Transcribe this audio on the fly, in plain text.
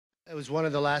It was one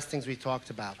of the last things we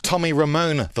talked about. Tommy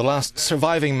Ramone, the last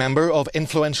surviving member of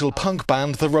influential punk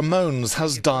band the Ramones,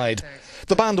 has died.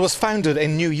 The band was founded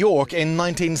in New York in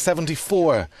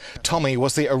 1974. Tommy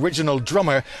was the original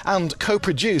drummer and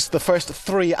co-produced the first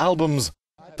 3 albums.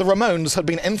 The Ramones had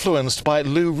been influenced by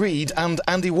Lou Reed and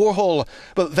Andy Warhol,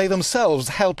 but they themselves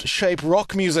helped shape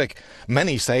rock music.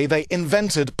 Many say they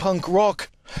invented punk rock.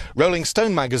 Rolling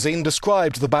Stone magazine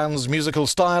described the band's musical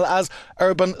style as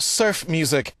urban surf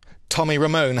music. Tommy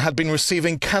Ramone had been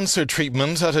receiving cancer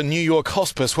treatment at a New York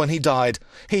hospice when he died.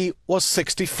 He was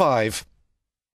 65.